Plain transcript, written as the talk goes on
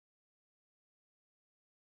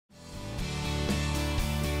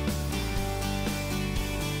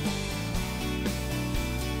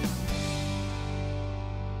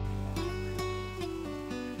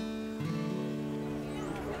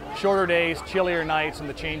Shorter days, chillier nights, and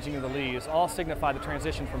the changing of the leaves all signify the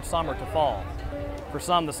transition from summer to fall. For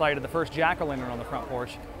some, the sight of the first jack-o'-lantern on the front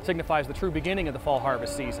porch signifies the true beginning of the fall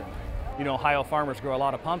harvest season. You know, Ohio farmers grow a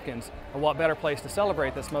lot of pumpkins, and what better place to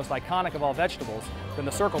celebrate this most iconic of all vegetables than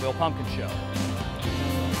the Circleville Pumpkin Show.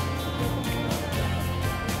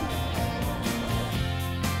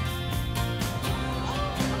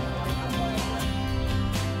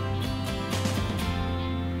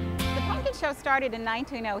 The pumpkin show started in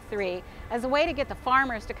 1903 as a way to get the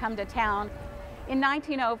farmers to come to town. In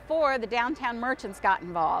 1904, the downtown merchants got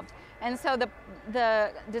involved, and so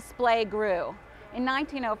the display grew. In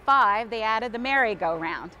 1905, they added the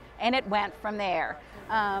merry-go-round, and it went from there.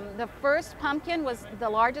 The first pumpkin was the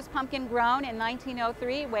largest pumpkin grown in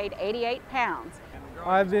 1903, weighed 88 pounds.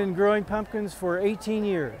 I've been growing pumpkins for 18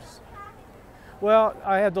 years. Well,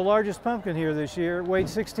 I had the largest pumpkin here this year, weighed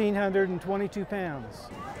 1,622 pounds.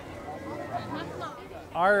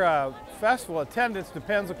 Our festival attendance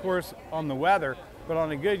depends, of course, on the weather, but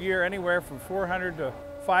on a good year, anywhere from 400 to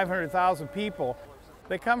 500,000 people.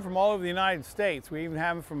 They come from all over the United States. We even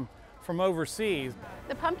have them from overseas.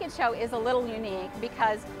 The pumpkin show is a little unique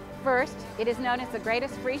because, first, it is known as the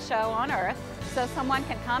greatest free show on earth, so someone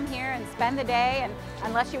can come here and spend the day, and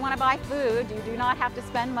unless you want to buy food, you do not have to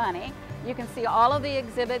spend money. You can see all of the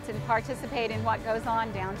exhibits and participate in what goes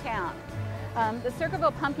on downtown. The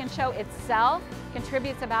Circleville Pumpkin Show itself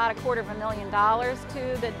contributes about $250,000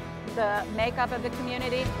 to the makeup of the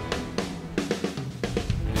community.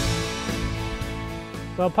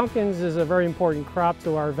 Well, pumpkins is a very important crop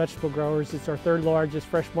to our vegetable growers. It's our third largest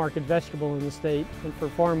fresh market vegetable in the state, and for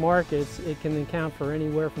farm markets it can account for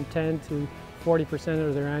anywhere from 10 to 40%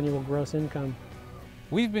 of their annual gross income.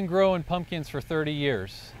 We've been growing pumpkins for 30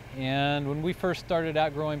 years, and when we first started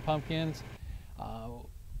out growing pumpkins,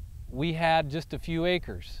 we had just a few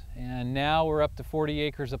acres, and now we're up to 40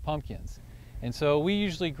 acres of pumpkins. And so we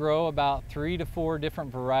usually grow about 3 to 4 different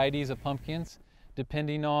varieties of pumpkins,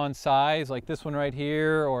 depending on size, like this one right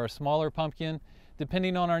here, or a smaller pumpkin,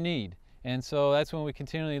 depending on our need. And so that's when we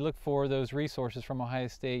continually look for those resources from Ohio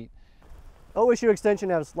State. OSU Extension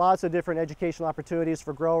has lots of different educational opportunities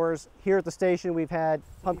for growers. Here at the station, we've had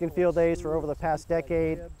pumpkin field days for over the past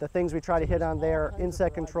decade. The things we try to hit on there: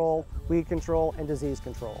 insect control, weed control, and disease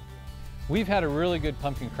control. We've had a really good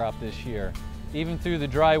pumpkin crop this year. Even through the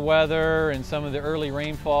dry weather and some of the early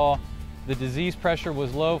rainfall, the disease pressure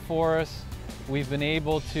was low for us. We've been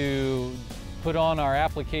able to put on our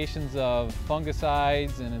applications of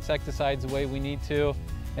fungicides and insecticides the way we need to.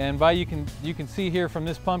 And you can see here from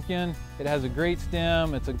this pumpkin, it has a great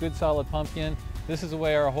stem, it's a good solid pumpkin. This is the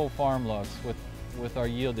way our whole farm looks with our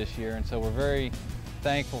yield this year, and so we're very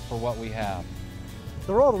thankful for what we have.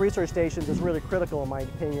 The role of the research stations is really critical in my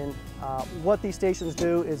opinion. What these stations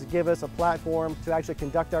do is give us a platform to actually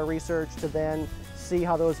conduct our research, to then see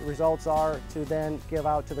how those results are, to then give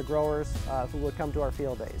out to the growers who will come to our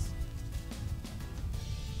field days.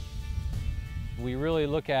 We really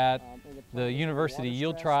look at the university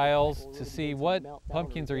yield trials to see what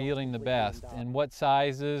pumpkins are yielding the best and what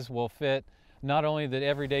sizes will fit not only the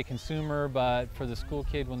everyday consumer, but for the school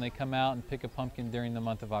kid when they come out and pick a pumpkin during the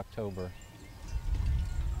month of October.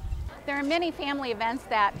 There are many family events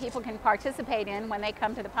that people can participate in when they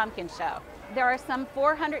come to the pumpkin show. There are some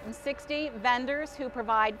 460 vendors who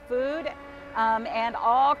provide food and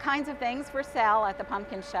all kinds of things for sale at the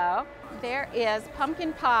pumpkin show. There is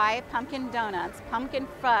pumpkin pie, pumpkin donuts, pumpkin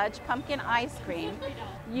fudge, pumpkin ice cream.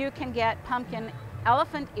 You can get pumpkin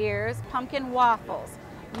elephant ears, pumpkin waffles.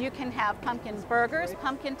 You can have pumpkin burgers,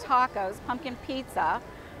 pumpkin tacos, pumpkin pizza.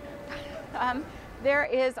 There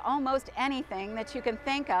is almost anything that you can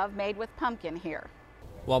think of made with pumpkin here.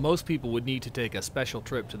 While most people would need to take a special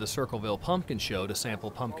trip to the Circleville Pumpkin Show to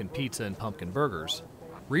sample pumpkin pizza and pumpkin burgers,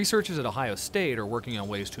 researchers at Ohio State are working on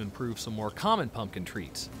ways to improve some more common pumpkin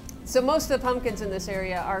treats. So most of the pumpkins in this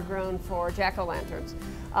area are grown for jack-o'-lanterns,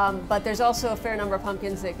 but there's also a fair number of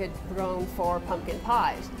pumpkins that get grown for pumpkin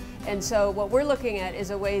pies. And so what we're looking at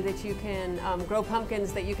is a way that you can grow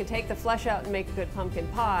pumpkins that you can take the flesh out and make a good pumpkin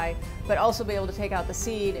pie, but also be able to take out the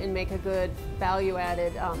seed and make a good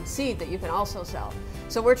value-added seed that you can also sell.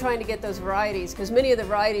 So we're trying to get those varieties, because many of the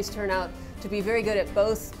varieties turn out to be very good at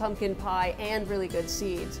both pumpkin pie and really good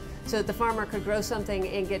seeds, so that the farmer could grow something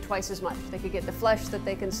and get twice as much. They could get the flesh that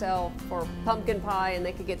they can sell for pumpkin pie, and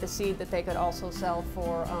they could get the seed that they could also sell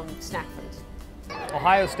for snack foods.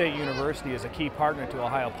 Ohio State University is a key partner to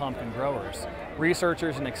Ohio pumpkin growers.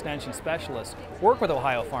 Researchers and extension specialists work with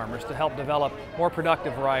Ohio farmers to help develop more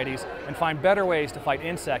productive varieties and find better ways to fight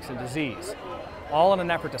insects and disease, all in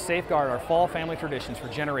an effort to safeguard our fall family traditions for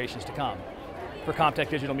generations to come. For Comtech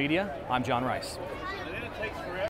Digital Media, I'm John Rice. it takes forever.